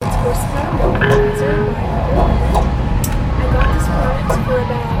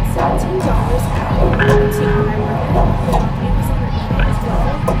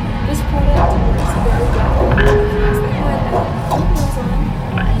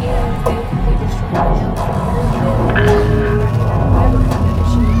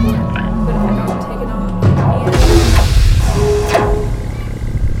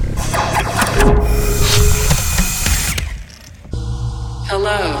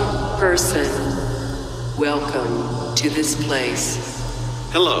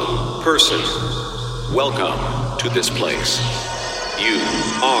Hello, person. Welcome to this place. You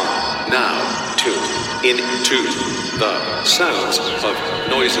are now tuned into the sounds of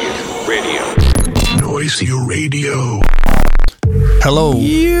Noisy Radio. Noisy Radio. Hello.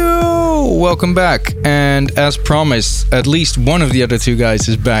 Yo, welcome back. And as promised, at least one of the other two guys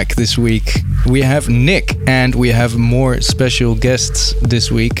is back this week. We have Nick, and we have more special guests this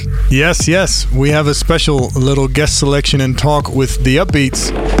week. Yes. We have a special little guest selection and talk with the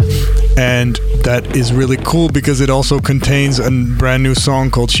Upbeats. And that is really cool because it also contains a brand new song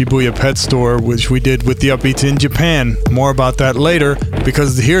called Shibuya Pet Store, which we did with the Upbeats in Japan. More about that later,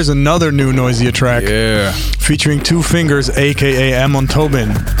 because here's another new Noisia track. Yeah. Featuring Two Fingers, aka Amon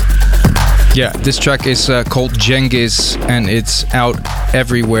Tobin. Yeah, this track is called Genghis, and it's out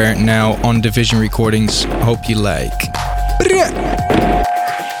everywhere now on Division Recordings. Hope you like.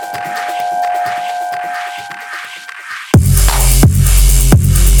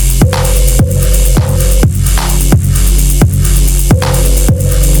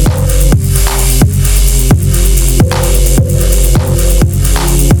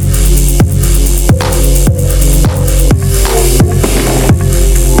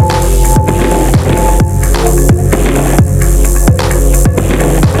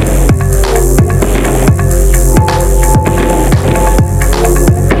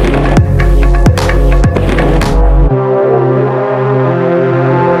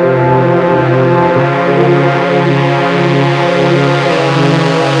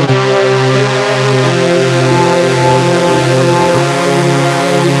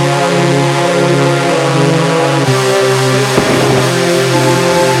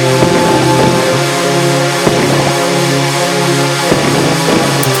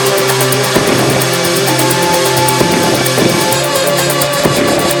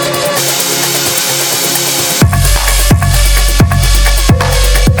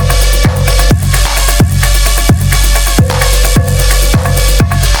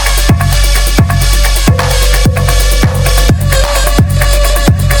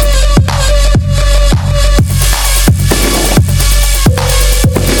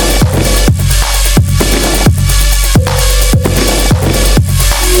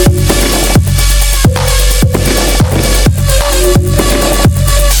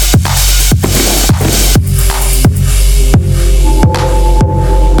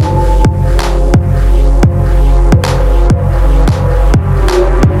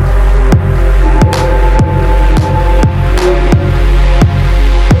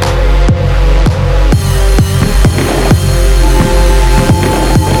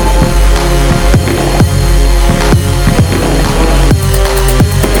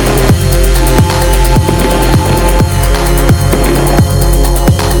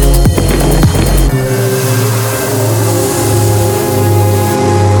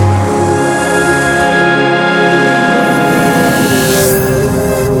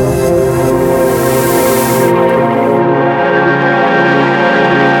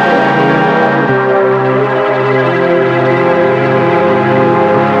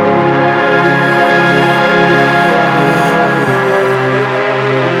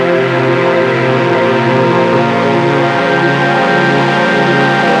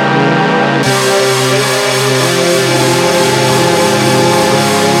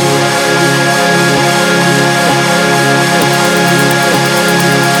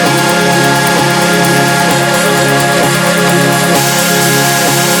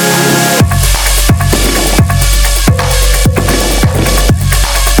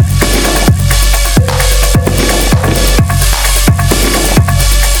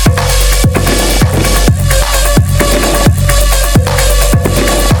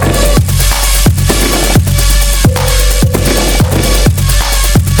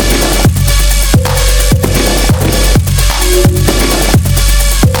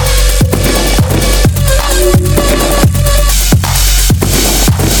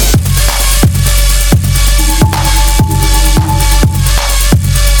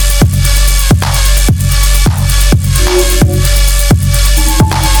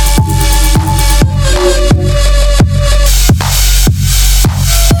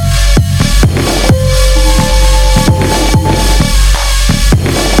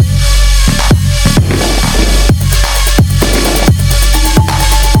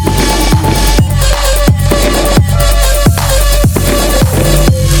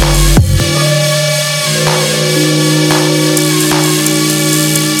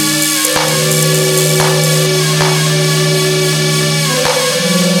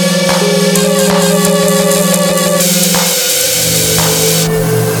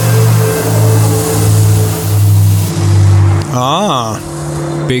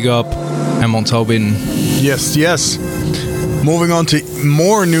 big up Amon Tobin. Yes, yes. Moving on to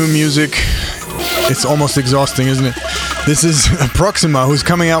more new music. It's almost exhausting, isn't it? This is Proxima, who's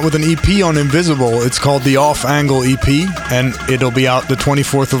coming out with an EP on Invisible. It's called the Off Angle EP, and it'll be out the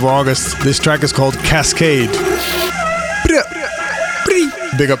 24th of August. This track is called Cascade.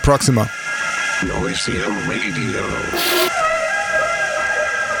 Big up Proxima. Noisia Radio.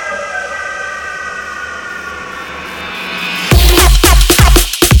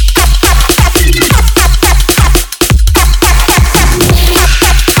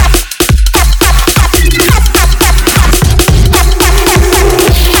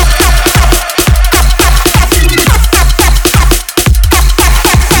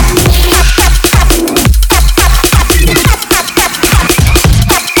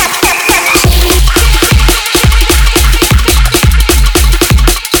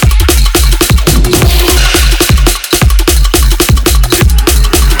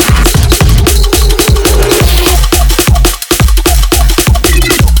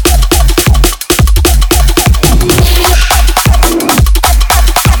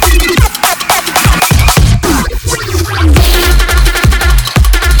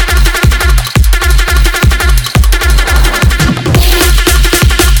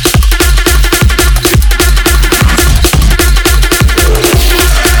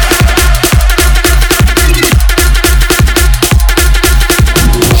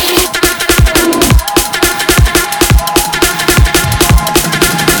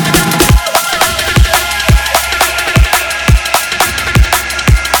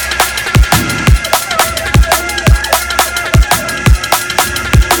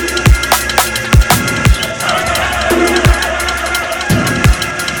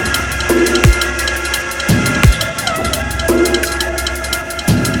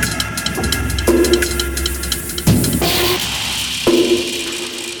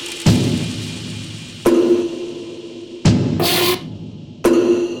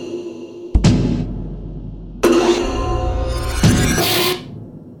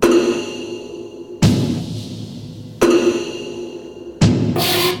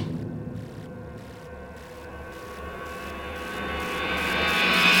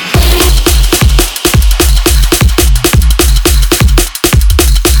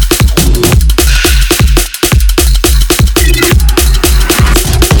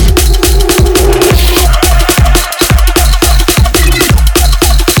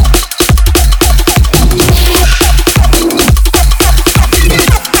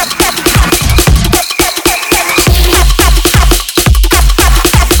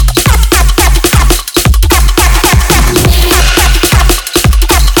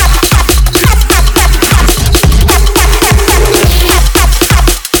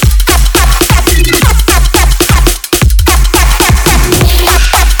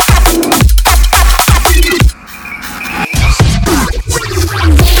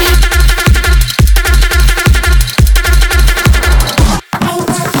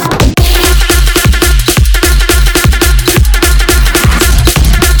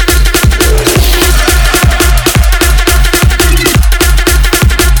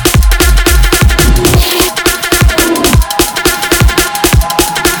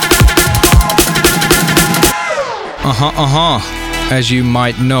 As you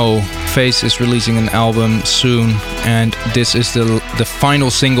might know, Face is releasing an album soon, and this is the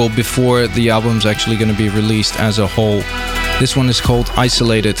final single before the album's actually going to be released as a whole. This one is called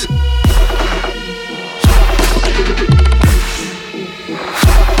Isolated.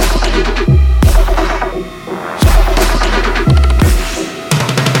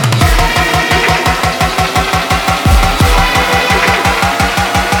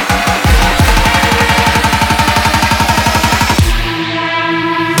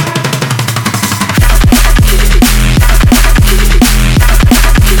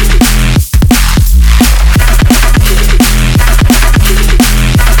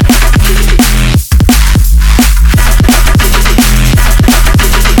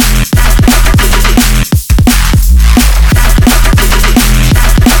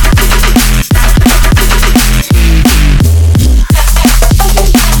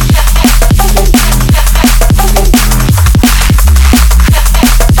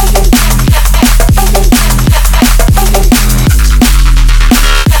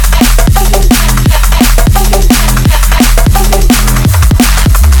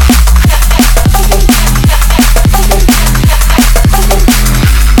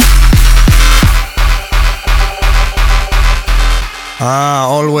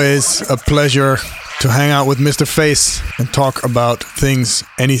 Always a pleasure to hang out with Mr. Face and talk about things,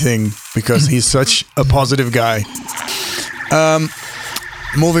 anything, because he's such a positive guy.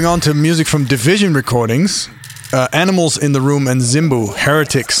 Moving on to music from Division Recordings. Animals in the Room and Zimbu,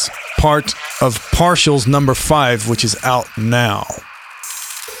 Heretics, part of Partials number 5, which is out now.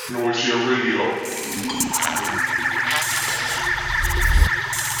 Noisia Radio.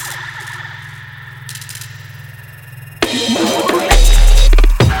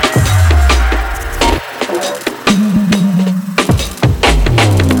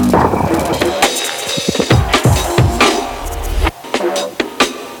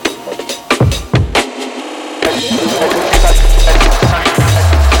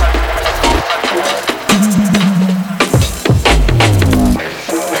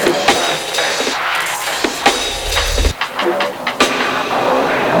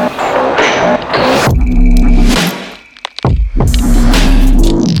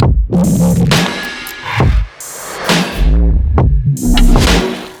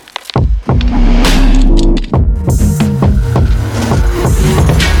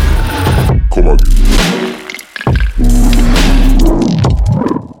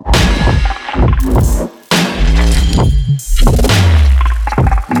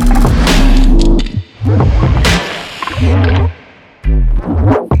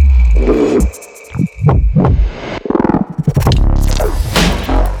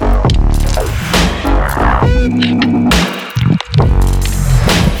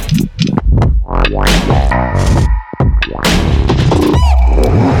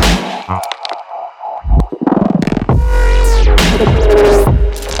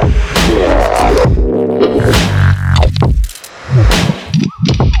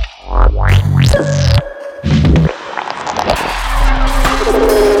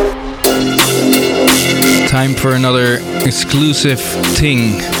 Time for another exclusive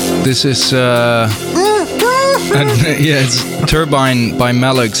thing. This is it's Turbine by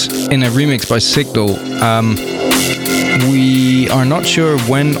Malix in a remix by Signal. We are not sure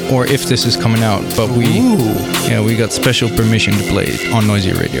when or if this is coming out, but we got special permission to play it on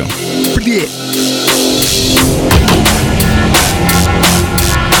Noisia Radio.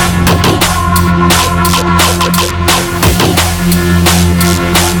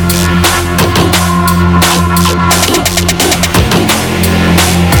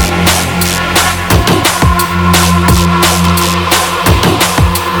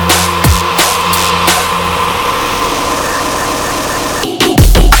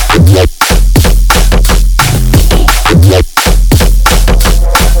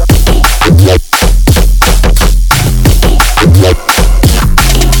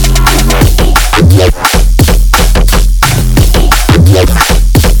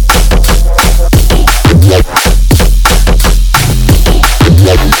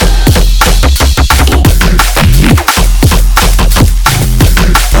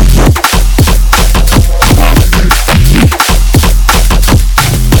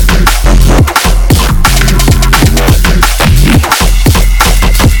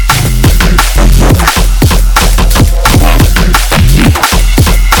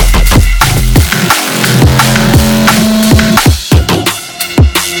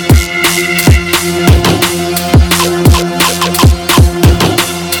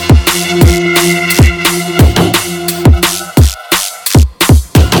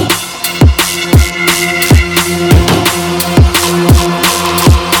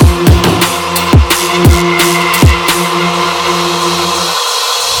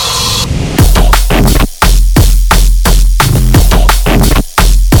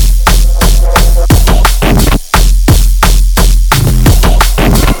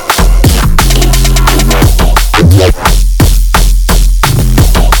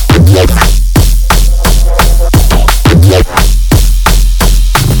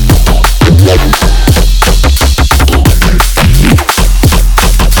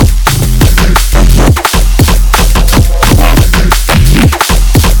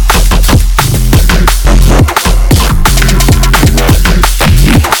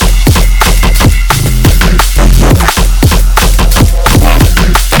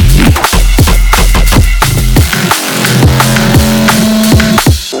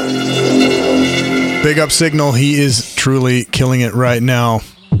 Big up Signal, he is truly killing it right now.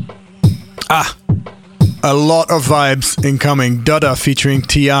 A lot of vibes incoming. Dada featuring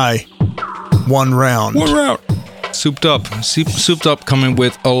T.I. One round. Souped Up coming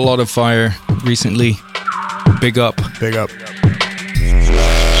with a lot of fire recently. Big up.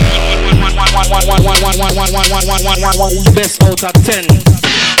 Best out of 10.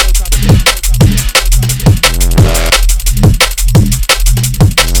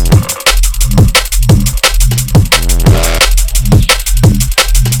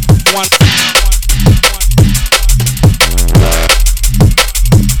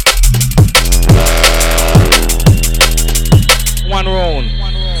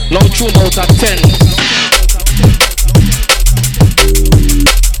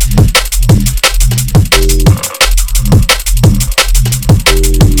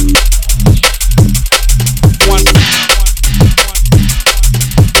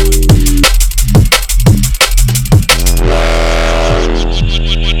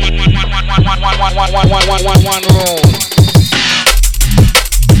 One round. One round.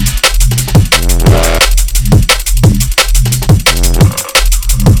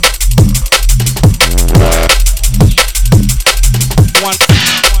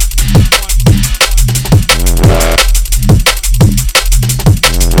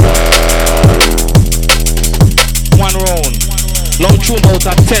 Now tune out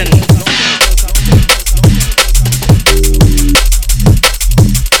at 10.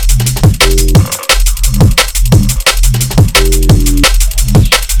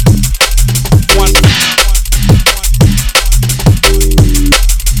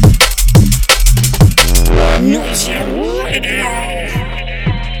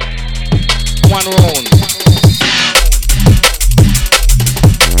 One round.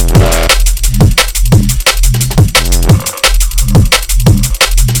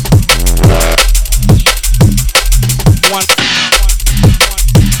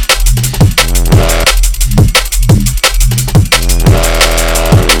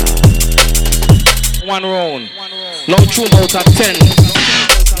 One round. Now tune out at 10.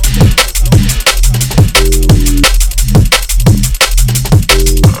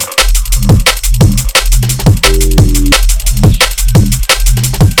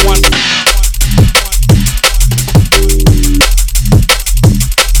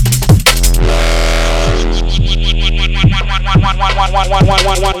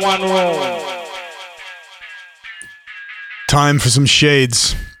 One round. Time for some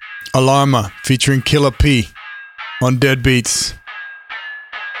shades. Alarma featuring Killer P on Deadbeats.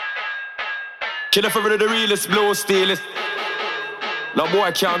 Killer for the realest, blow steelest. No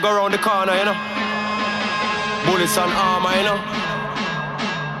boy can't go around the corner, you know. Bullets and armor, you know.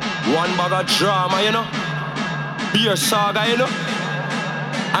 One bag of drama, you know. Beer saga, you know.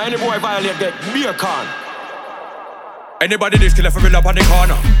 Any boy violate get beer can. Anybody this killer for real up on the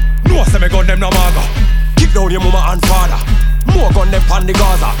corner. No say me gun them no maga. Kick down your mama and father. More gun them pan the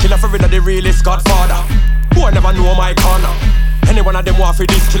Gaza. Killer for real the realest godfather. Boy never know my corner. Any one of them want for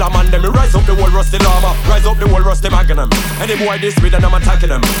this killer man them. Me rise up the whole rusty llama. Rise up the whole rusty magnum. Any boy this with and I'm attacking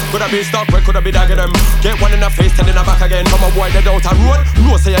them. Coulda be stuck where coulda be dagging them. Get one in the face, 10 in the back again. From a boy dead out a road.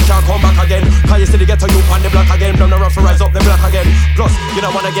 No say you can't come back again. Cause you see the ghetto youth on the block again. Down the rough rise up the block again. Plus you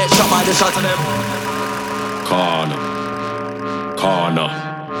don't wanna get shot by the shots of them. Corner.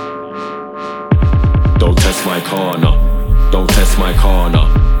 Don't test my corner. Don't test my corner.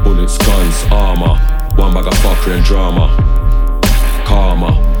 Bullets, guns, armor. One bag of fuckery and drama.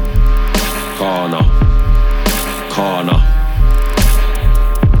 Karma. Corner.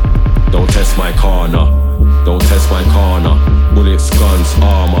 Don't test my corner. Don't test my corner. Bullets, guns,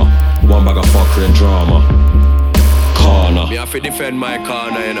 armor. One bag of fuckery and drama. Corner. Me have to defend my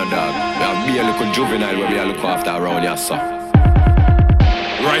corner, you know, dog. Me have be a little juvenile when we are look after around here, sir.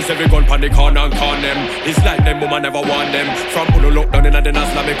 Rise every gun pan the corner and con them. It's like them mama never want them. From Uno look down in the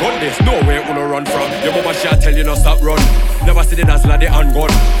Nazla me gun this. No way Uno run from. Your mama shall tell you no stop run. Never see the Nazla the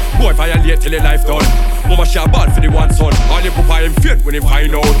handgun. Boy violate till your life done. Mama shall bad for the one son. All your papa him fear when he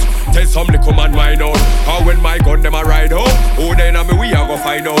find out. Tell some little man mine out. How when my gun them a ride out. Oh then a me we a go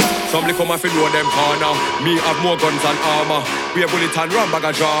find out. Some little man fi know them corner. Me have more guns and armor. We a bullet and run bag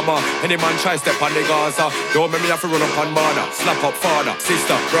of drama. Any man try step on the Gaza. Don't make me have to run up on mother. Slap up father,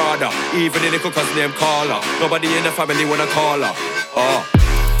 sister, brother. Even the little cousin name caller. Nobody in the family wanna call her. Oh.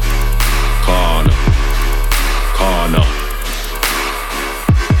 Corner.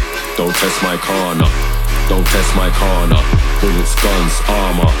 Don't test my corner. Don't test my corner. Bullets, guns,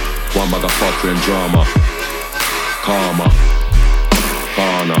 armor. One bag of fuckery and drama. Karma.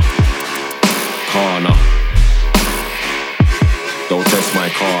 Corner. Don't test my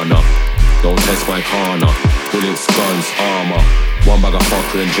corner. Don't test my corner. Bullets, guns, armor. One bag of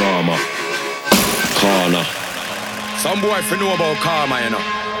fuckery and drama. Corner. Some boy fi know about karma, you know.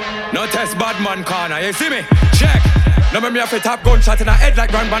 No test bad man corner, you see me? Check. No me have a top gunshot in the head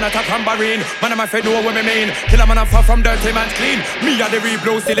like Grand Ban attack from Bahrain. Man, I'm a fed know what me mean. Kill a man, I'm far from dirty man's clean. Me a the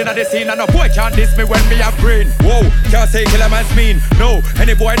reblow still in the scene. And no boy can't diss me when me have brain. Whoa, can't say kill a man's mean. No,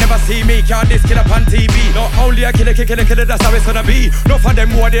 any boy never see me. Can't diss kill up on TV. No, only a killer, that's how it's gonna be. No for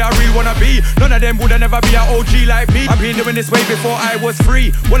them what they are real wanna be. None of them would never be a OG like me. I've been doing this way before I was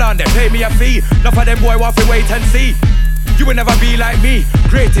free. Well on them, pay me a fee. No for them boy want to wait and see. You will never be like me.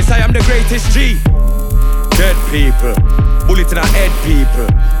 Greatest, I am the greatest G. Dead people, bullet in the head people.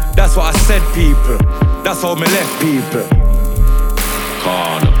 That's what I said people. That's how me left people.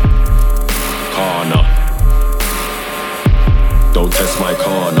 Corner. Don't test my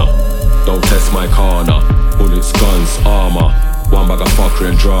corner. Don't test my corner. Bullets, guns, armor. One bag of fuckery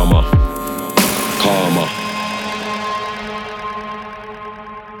and drama. Karma.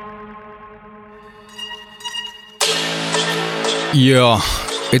 Yeah,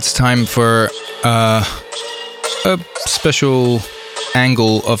 it's time for a special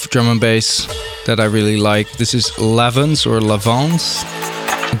angle of drum and bass that I really like. This is Lavance or Lavance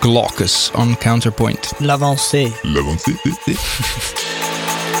Glaucus on Counterpoint. L'avancée.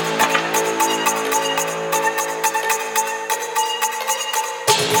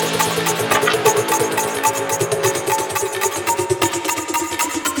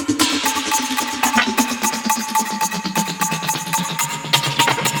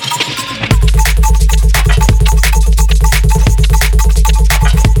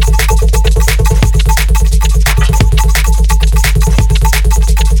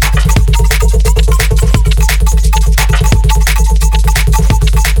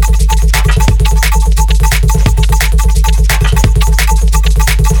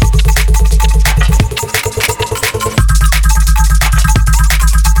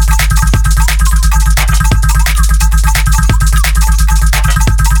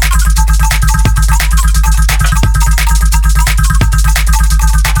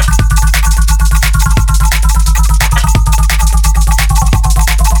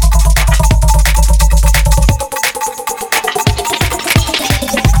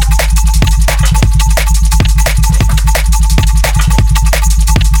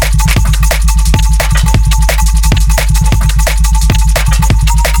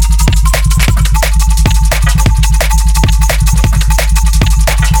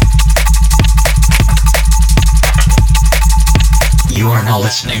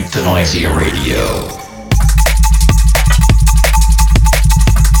 Listening to Noisia Radio.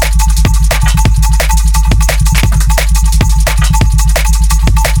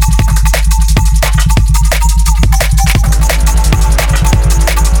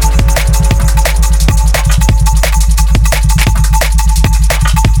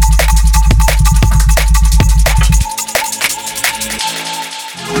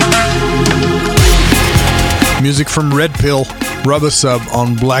 Music from Red Pill, Rubber Sub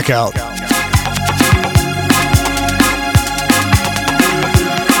on Blackout.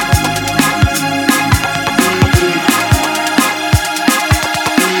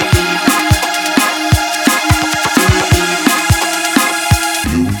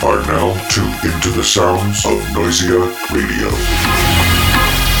 You are now tuned into the sounds of Noisia Radio.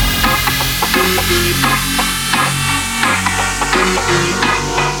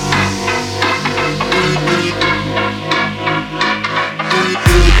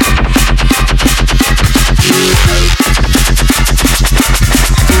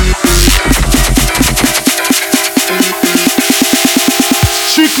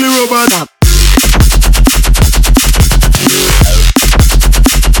 Strictly Robot.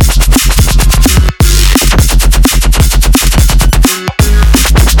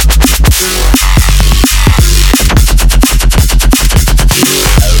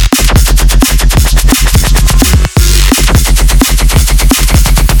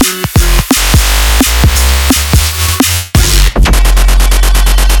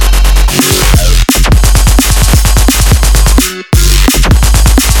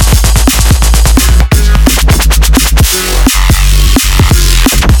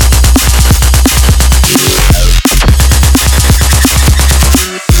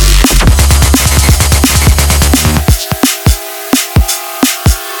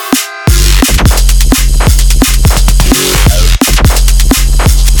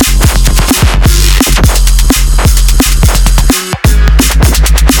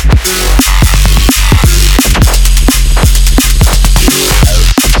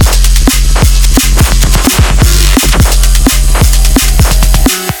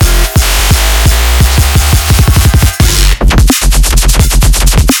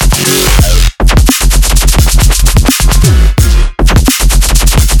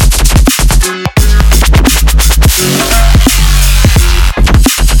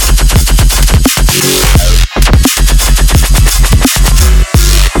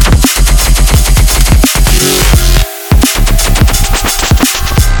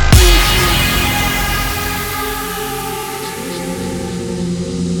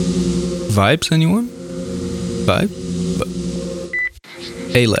 Vibes, anyone? Vibe?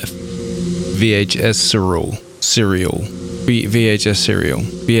 Aleph. VHS Serial. VHS Serial.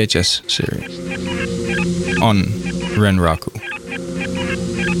 On Renraku.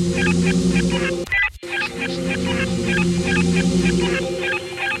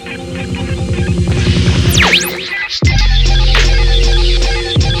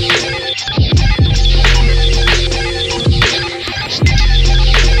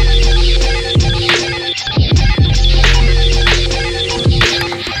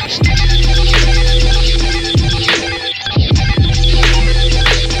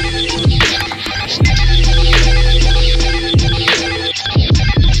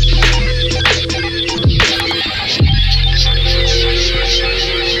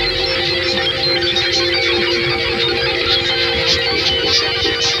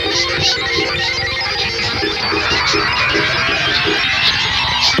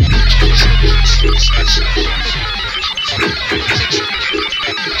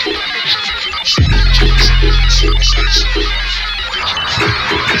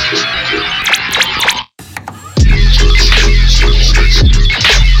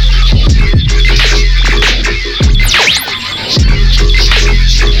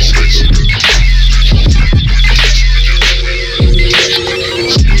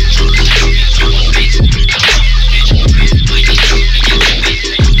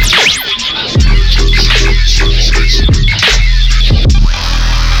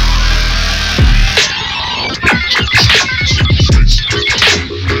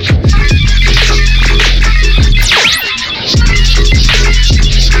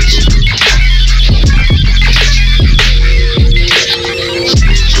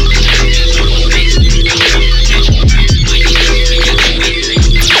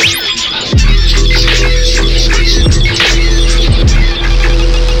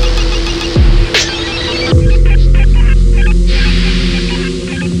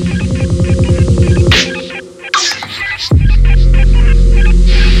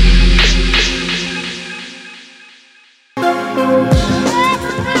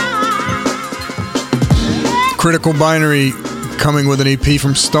 Critical Binary coming with an EP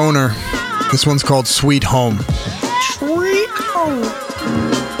from Stoner. This one's called Sweet Home. Sweet Home.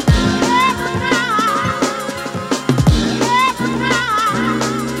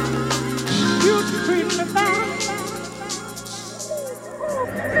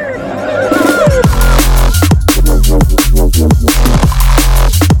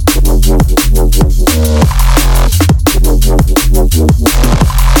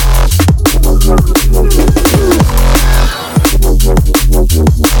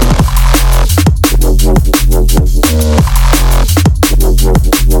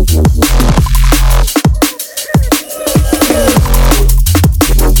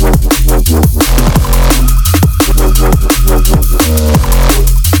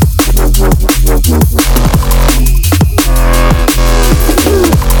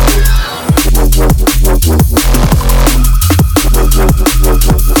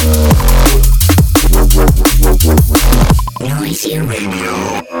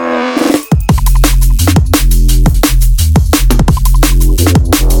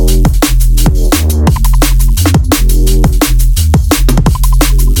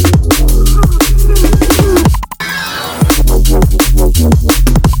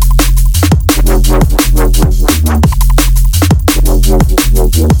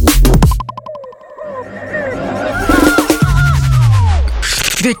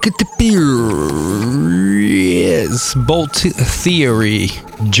 Yes, Bolt Theory,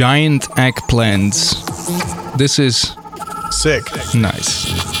 Giant Eggplants. This is sick.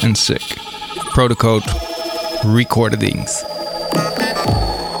 Nice and sick. Protocode recordings.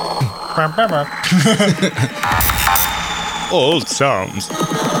 Old sounds,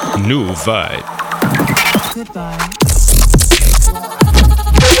 new vibe. Goodbye.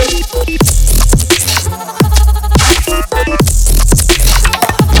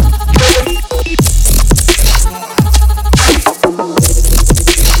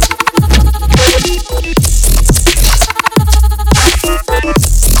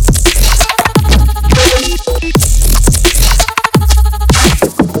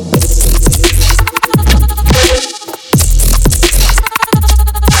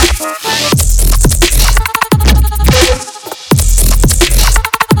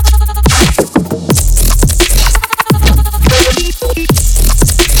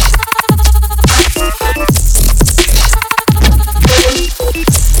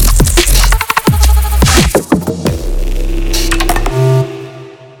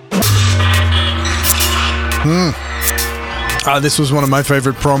 This was one of my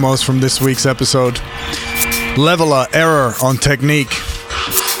favorite promos from this week's episode. Leveler Error on Technique.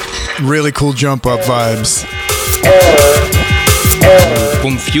 Really cool jump up vibes.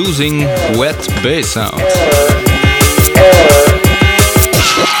 Confusing wet bass sound.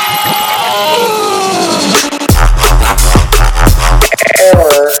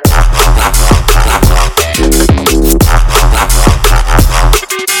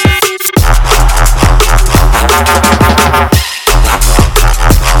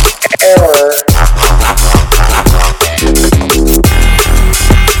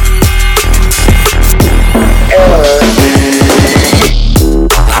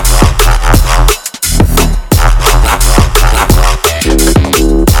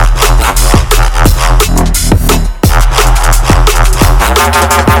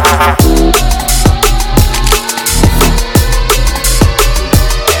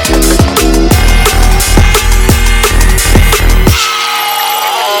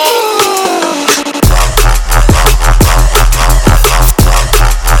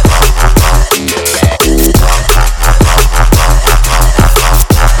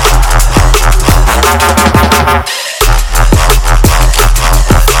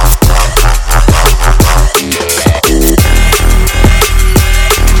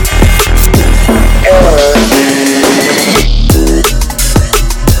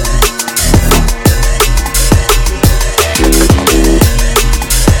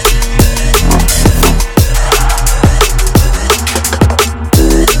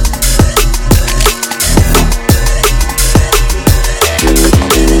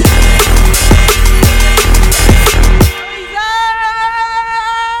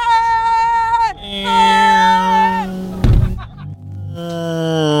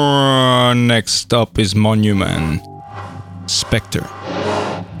 Next up is Monument. Spectre.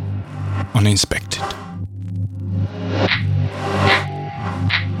 Uninspected.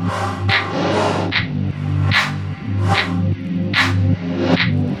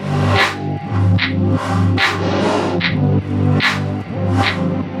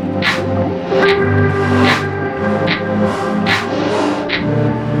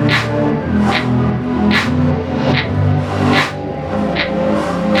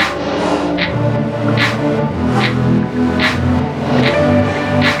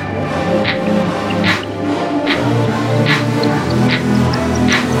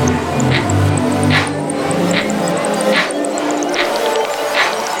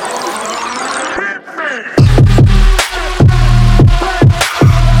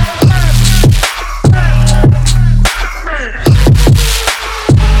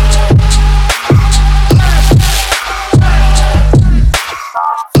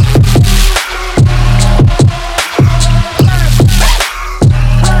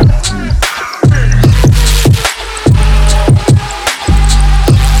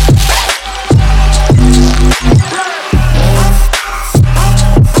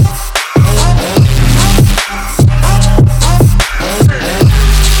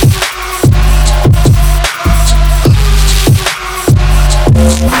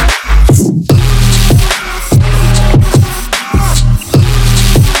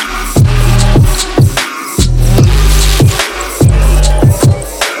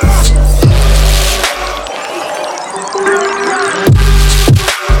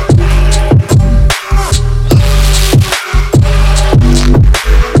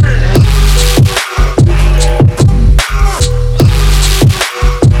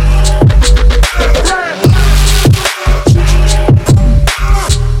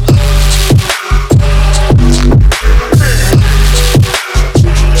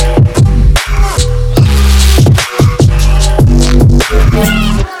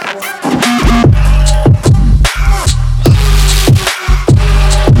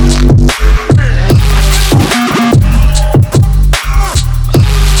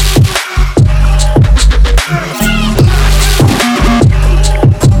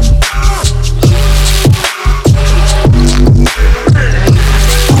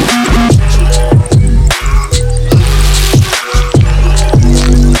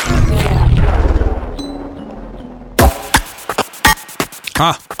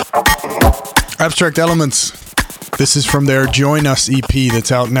 Abstract Elements. This is from their Join Us EP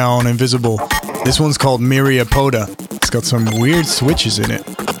that's out now on Invisible. This one's called Myriapoda. It's got some weird switches in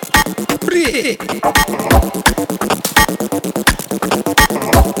it.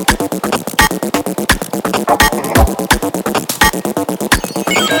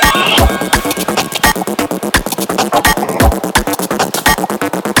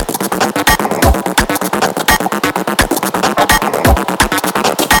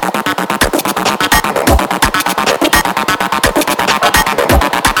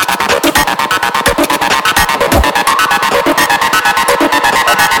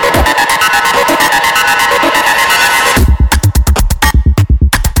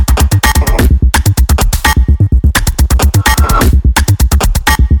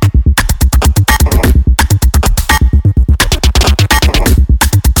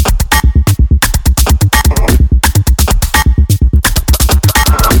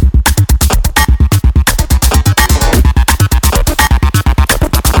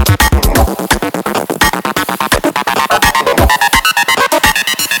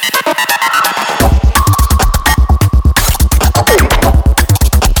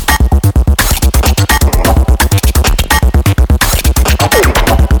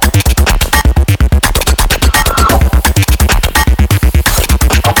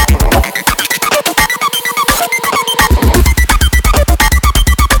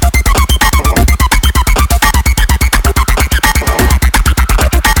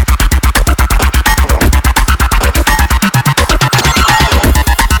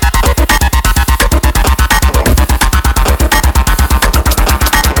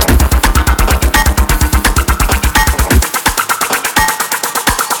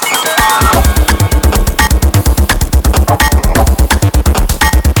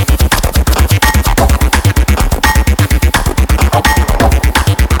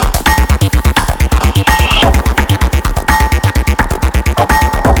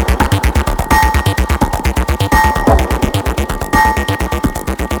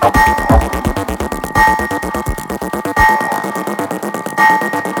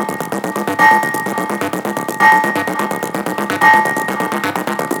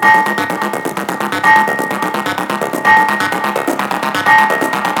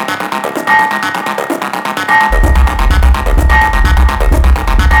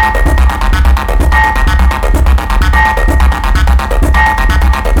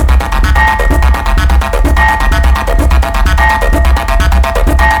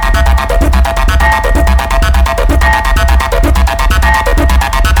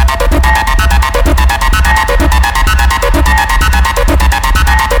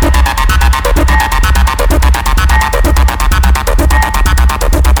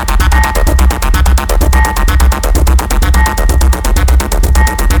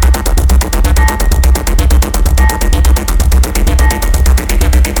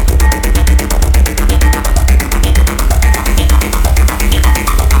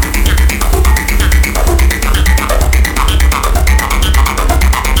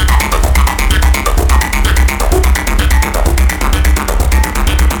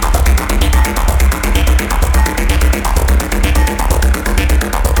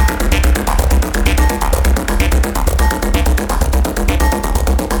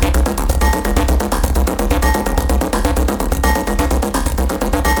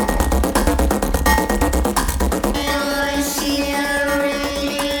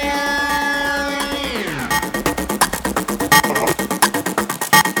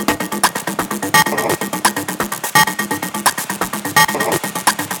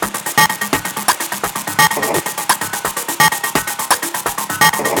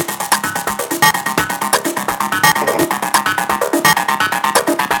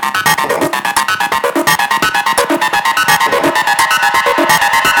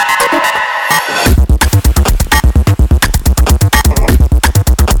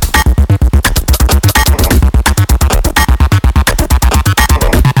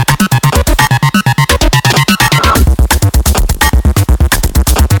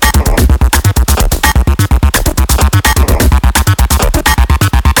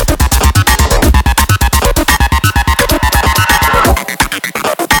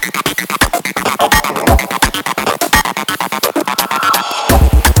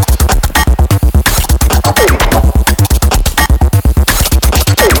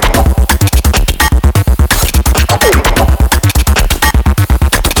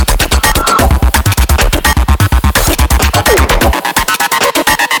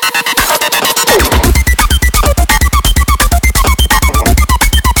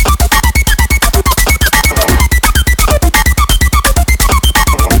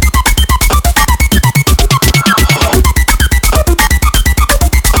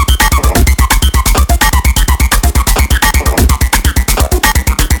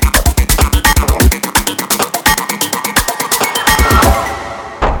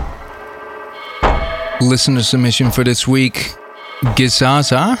 listener submission for this week.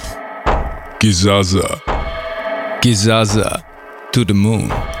 Gizaza? Gizaza. Gizaza to the moon.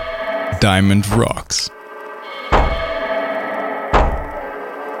 Diamond Rocks.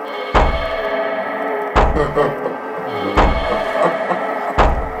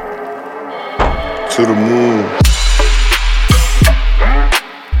 To the moon.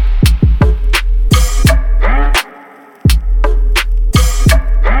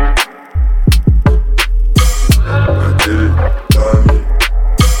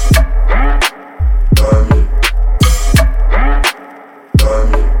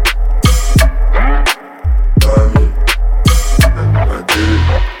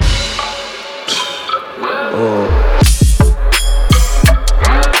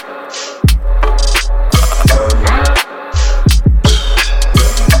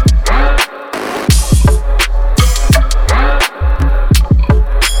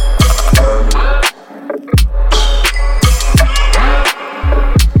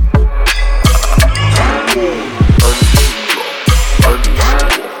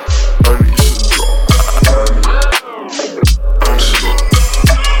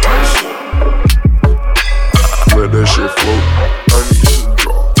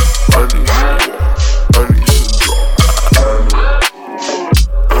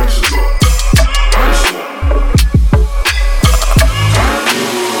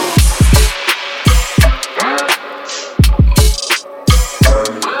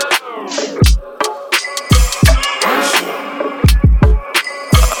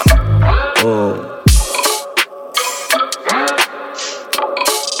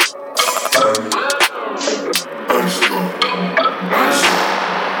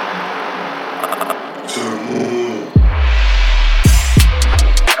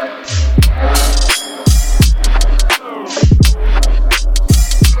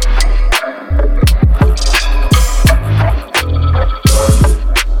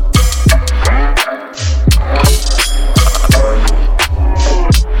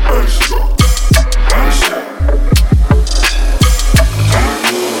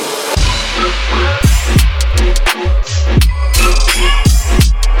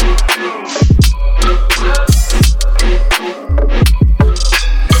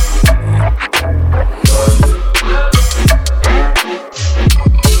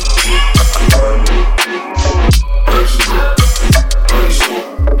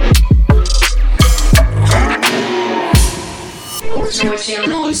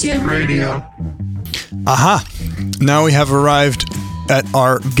 Aha! Now we have arrived at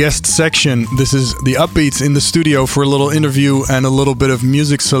our guest section. This is the Upbeats in the studio for a little interview and a little bit of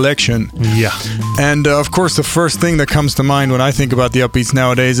music selection. Yeah. And of course, the first thing that comes to mind when I think about the Upbeats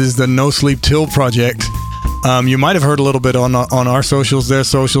nowadays is the No Sleep Till project. You might have heard a little bit on our socials, their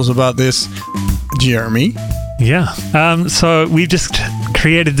socials, about this. Jeremy? Yeah. So we've just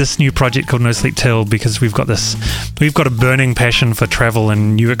created this new project called No Sleep Till because we've got a burning passion for travel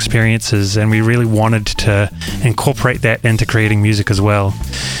and new experiences, and we really wanted to incorporate that into creating music as well.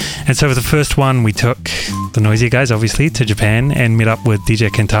 And so for the first one, we took the Noisia guys, obviously, to Japan and met up with DJ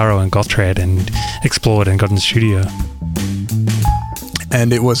Kentaro and Gothtrad and explored and got in the studio.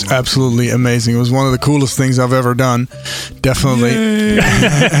 And it was absolutely amazing. It was one of the coolest things I've ever done, definitely. And,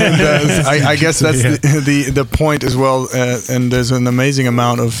 I guess that's the point as well. And there's an amazing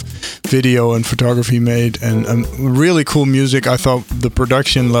amount of video and photography made, and really cool music. I thought the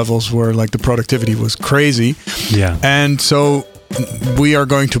production levels were like, the productivity was crazy. Yeah. And so we are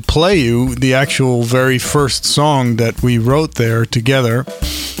going to play you the actual very first song that we wrote there together,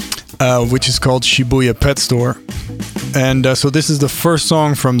 which is called Shibuya Pet Store. And so this is the first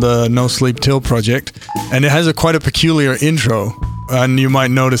song from the No Sleep Till project, and it has quite a peculiar intro, and you might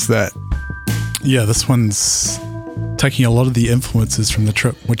notice that. Yeah, this one's taking a lot of the influences from the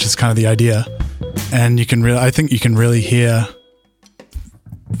trip, which is kind of the idea. And I think you can really hear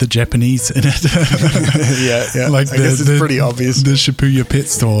the Japanese in it. yeah. Like I guess it's pretty obvious. The Shibuya Pet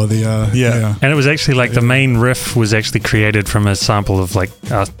Store. Yeah. And it was actually like the main riff was actually created from a sample of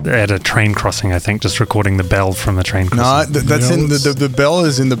at a train crossing, I think, just recording the bell from the train crossing. No, that's in the bell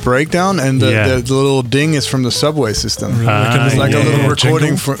is in the breakdown, and the little ding is from the subway system. Really? It was like a little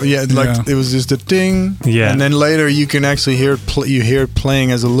recording jingle? It was just a ding. Yeah. And then later you can actually hear it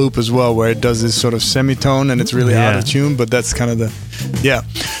playing as a loop as well, where it does this sort of semitone, and it's really out of tune, but that's kind of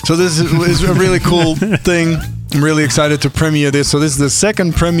So this is a really cool thing. I'm really excited to premiere this. So this is the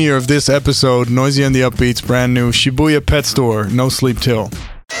second premiere of this episode, Noisia and the Upbeats, brand new Shibuya Pet Store, No Sleep Till.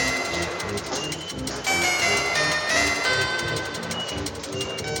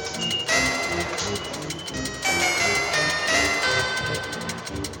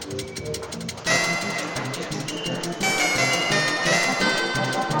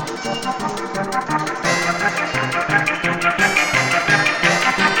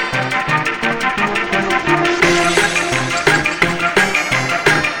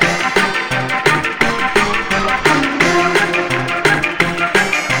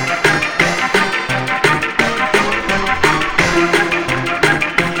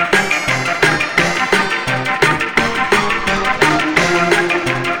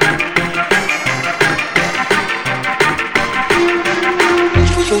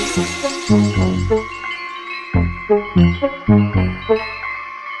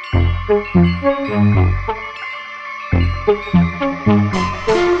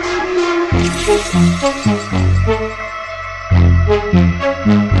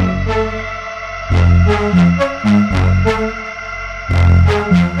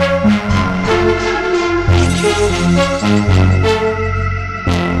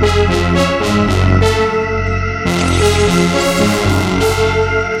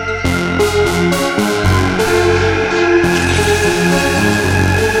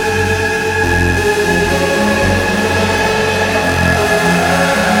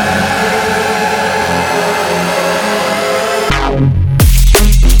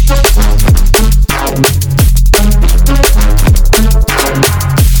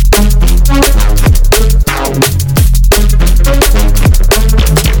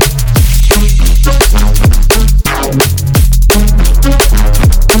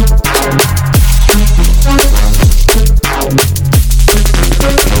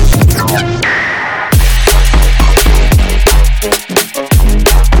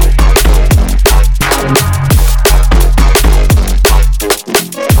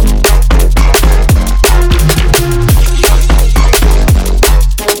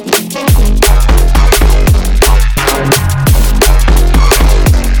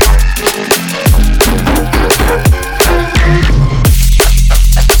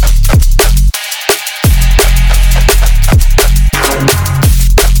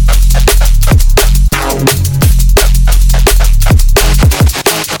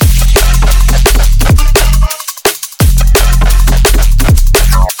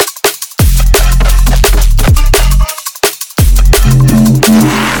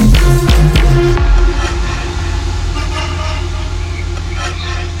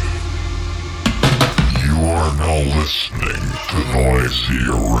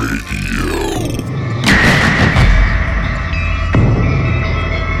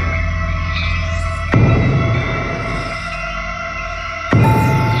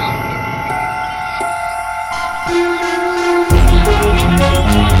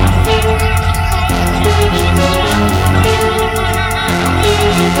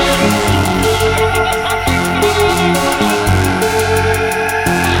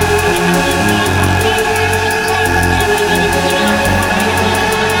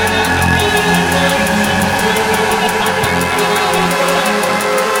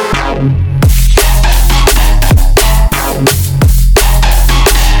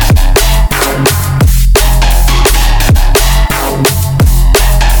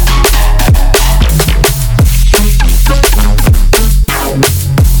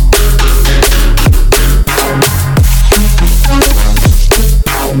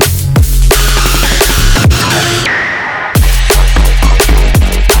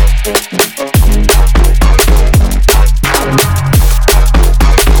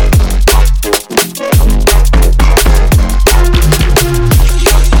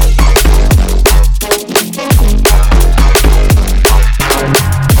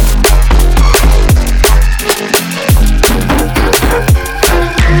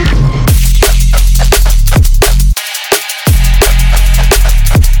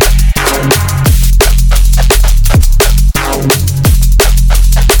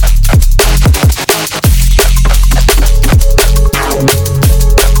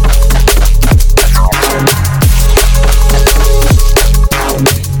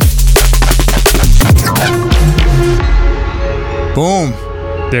 Boom.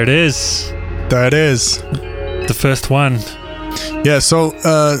 There it is. That is. The first one. Yeah, so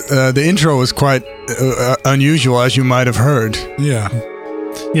the intro was quite unusual, as you might have heard. Yeah.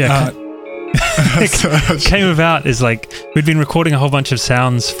 Yeah. It came about is like we'd been recording a whole bunch of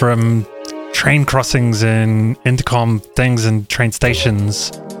sounds from train crossings and intercom things and train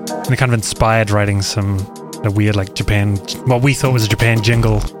stations. And it kind of inspired writing a weird like Japan, what we thought was a Japan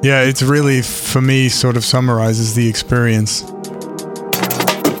jingle. Yeah, it's really, for me, sort of summarizes the experience.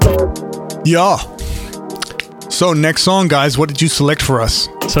 Yeah. So next song, guys, what did you select for us?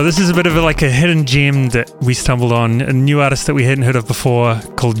 So this is a bit of a hidden gem that we stumbled on, a new artist that we hadn't heard of before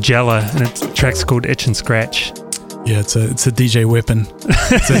called Jella, and its track's called Itch and Scratch. Yeah, it's a DJ weapon.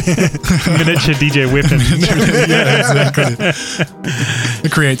 Miniature DJ weapon. Yeah, exactly.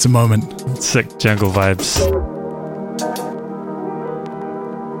 It creates a moment. Sick jungle vibes.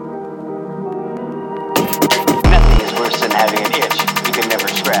 Nothing is worse than having an itch. You can never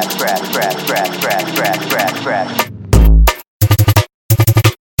scratch.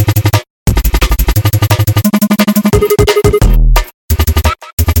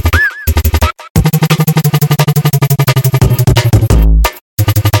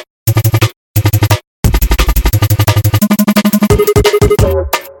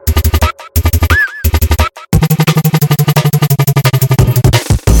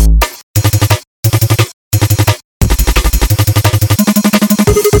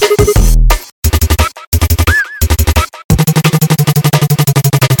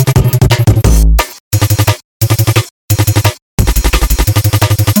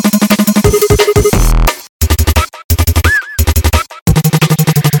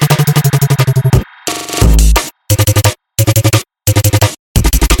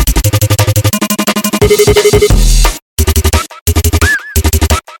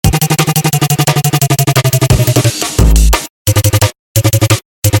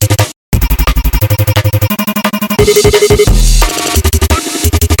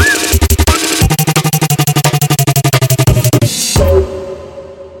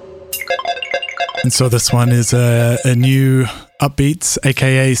 And so this one is a new Upbeats,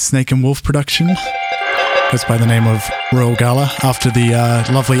 aka Snake and Wolf production. Goes by the name of Royal Gala, after the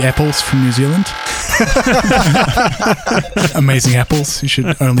lovely apples from New Zealand. Amazing apples. You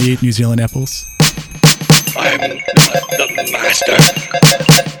should only eat New Zealand apples. I'm not the master.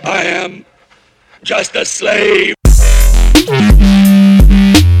 I am just a slave.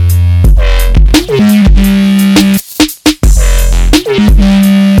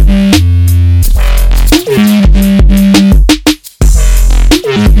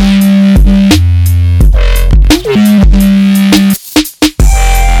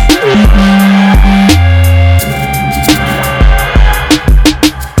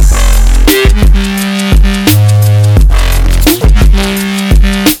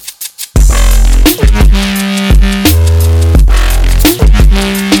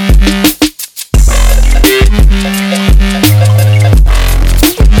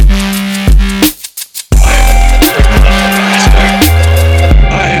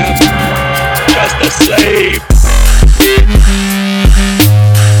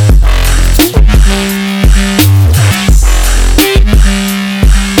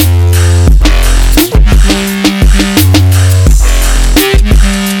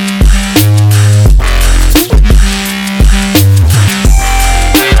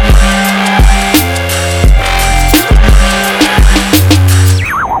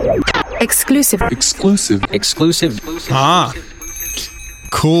 Exclusive. Ah.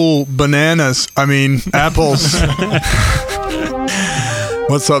 Cool bananas. I mean, apples.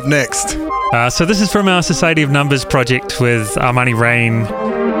 What's up next? So this is from our Society of Numbers project with Armani Rain.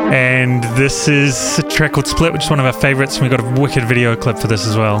 And this is a track called Split, which is one of our favorites. And we've got a wicked video clip for this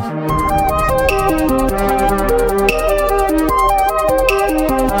as well.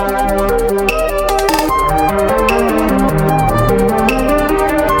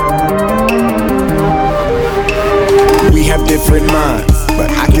 Different minds,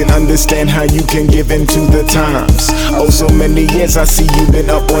 but I can understand how you can give in to the times. Oh, so many years I see you been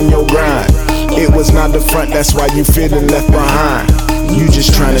up on your grind. It was not the front, that's why you feeling left behind. You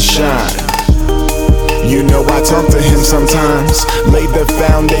just trying to shine. You know I talk to him sometimes. Laid the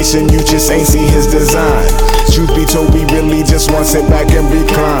foundation, you just ain't see his design. Truth be told, we really just want to sit back and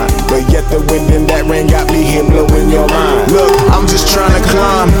recline. But yet the wind and that rain got me here blowing your mind. Look, I'm just trying to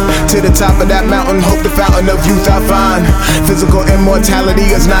climb to the top of that mountain. Hope the fountain of youth I find. Physical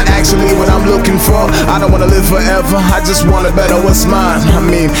immortality is not actually what I'm looking for. I don't want to live forever, I just want to better what's mine. I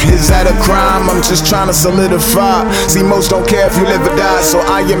mean, is that a crime? I'm just trying to solidify. See, most don't care if you live or die, so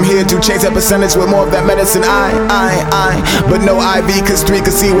I am here to change that percentage with more of that medicine. But no IV, cause 3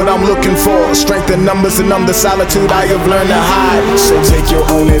 can see what I'm looking for. Strength in numbers and the solitude I have learned to hide. So take your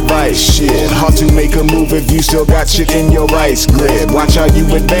own advice, shit. Hard to make a move if you still got shit in your vice grid. Watch how you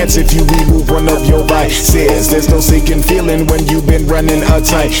advance if you remove one of your vices. There's no sinking feeling when you've been running a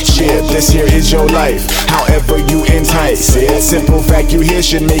tight ship. This here is your life, however you entice it. Simple fact you hear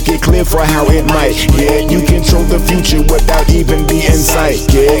should make it clear for how it might. Yeah, you control the future without even being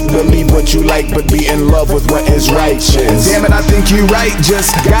psychic. Believe what you like, but be in love with what is righteous. Damn it, I think you right.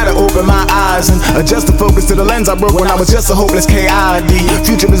 Just gotta open my eyes and adjust the focus to the lens I broke when I was just a hopeless KID.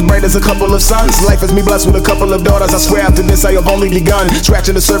 Future is bright as a couple of suns. Life is me blessed with a couple of daughters. I swear after this I have only begun.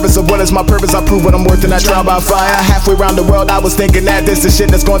 Scratching the surface of what is my purpose. I prove what I'm worth in that trial by fire. Halfway around the world I was thinking that this is shit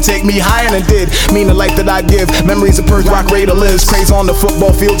that's gonna take me higher than it did. Mean the life that I give. Memories of Perth, Rock, Raider lives. Craze on the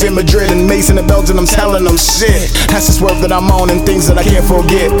football fields in Madrid and Mason and Belgium. I'm telling them shit. That's the swerve that I'm on and things that I can't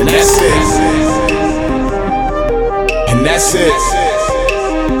forget. And that's it. And that's it.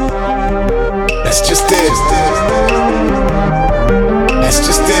 That's just it. That's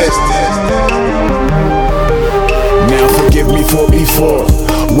just it. Now forgive me for before,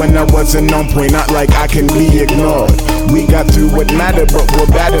 when I wasn't on point, not like I can be ignored. We got through what mattered, but we're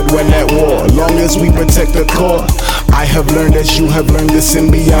battered when at war. Long as we protect the core, I have learned as you have learned the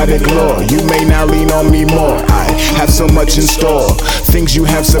symbiotic law. You may now lean on me more, I have so much in store. Things you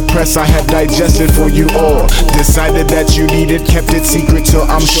have suppressed, I have digested for you all. Decided that you needed, kept it secret till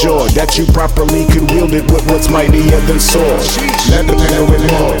I'm sure that you properly could wield it with what's mightier than sword. Let the pen go in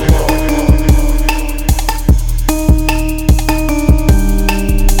more.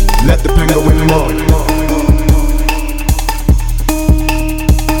 Let the pen go in more.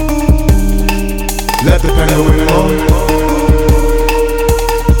 Let the pen go in more.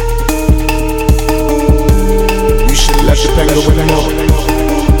 You should let the pen go in more.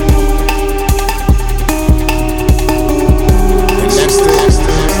 And that's the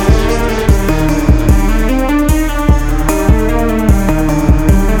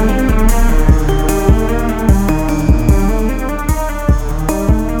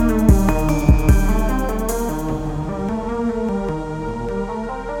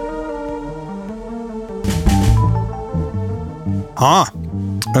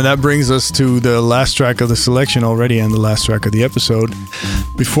And that brings us to the last track of the selection already and the last track of the episode.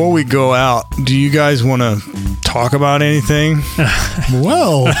 Before we go out, do you guys want to talk about anything?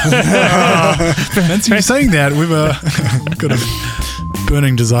 Well, fancy you saying that. We've got a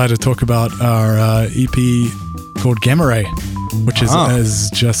burning desire to talk about our EP called Gamma Ray, which is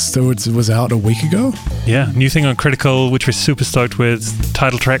it was out a week ago. Yeah, new thing on Critical, which we're super stoked with.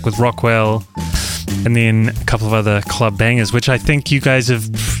 Title track with Rockwell, and then a couple of other club bangers, which I think you guys have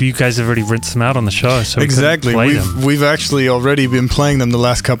already rinsed them out on the show. So exactly, we've actually already been playing them the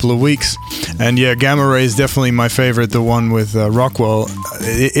last couple of weeks, and yeah, Gamma Ray is definitely my favorite. The one with Rockwell,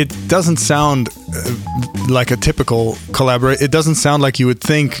 it doesn't sound like a typical collaboration. It doesn't sound like you would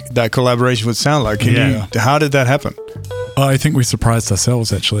think that collaboration would sound like. How did that happen? I think we surprised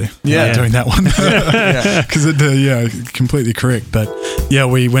ourselves actually. Doing that one because it completely correct. But yeah,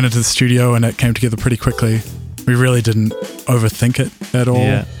 we went into the studio and it came together pretty quickly. We really didn't overthink it at all.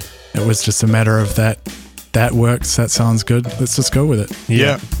 Yeah. It was just a matter of that works. That sounds good. Let's just go with it.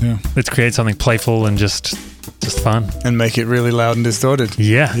 Yeah. Let's create something playful and just fun and make it really loud and distorted.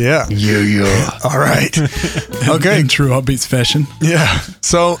 Yeah. All right. Okay. In true Upbeats fashion. Yeah.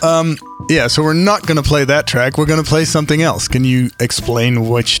 So so we're not going to play that track. We're going to play something else. Can you explain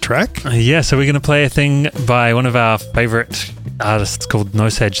which track? So we're going to play a thing by one of our favorite artists called No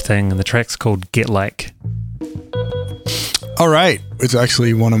Sage Thing, and the track's called Get Like. All right. It's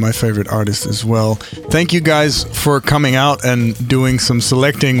actually one of my favorite artists as well. Thank you guys for coming out and doing some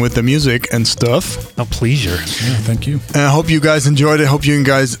selecting with the music and stuff. A pleasure. Yeah, thank you. And I hope you guys enjoyed it. Hope you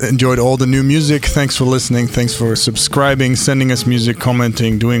guys enjoyed all the new music. Thanks for listening. Thanks for subscribing, sending us music,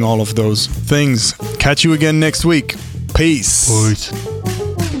 commenting, doing all of those things. Catch you again next week. Peace.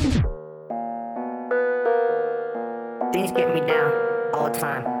 Things get me down all the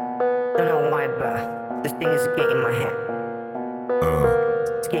time. Don't know why, but this thing is getting my head.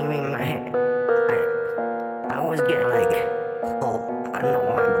 It's getting me in my head. I always get like, I don't know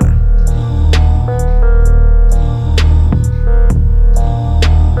why, but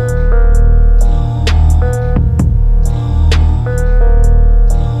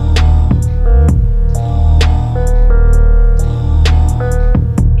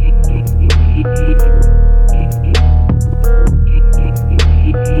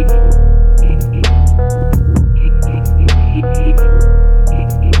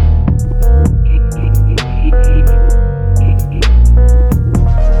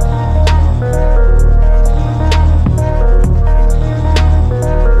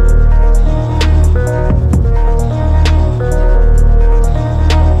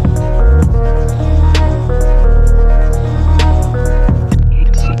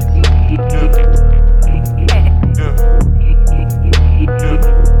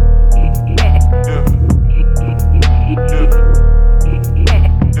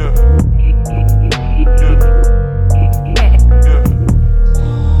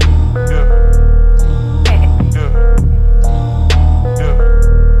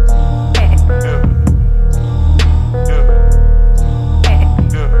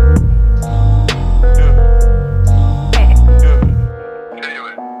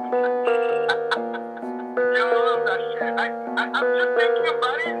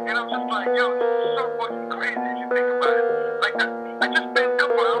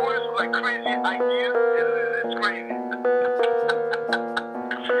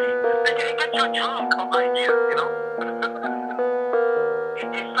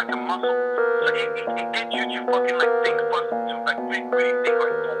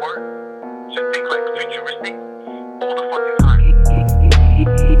Think like futuristic all the fucking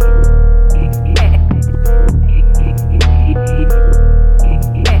time.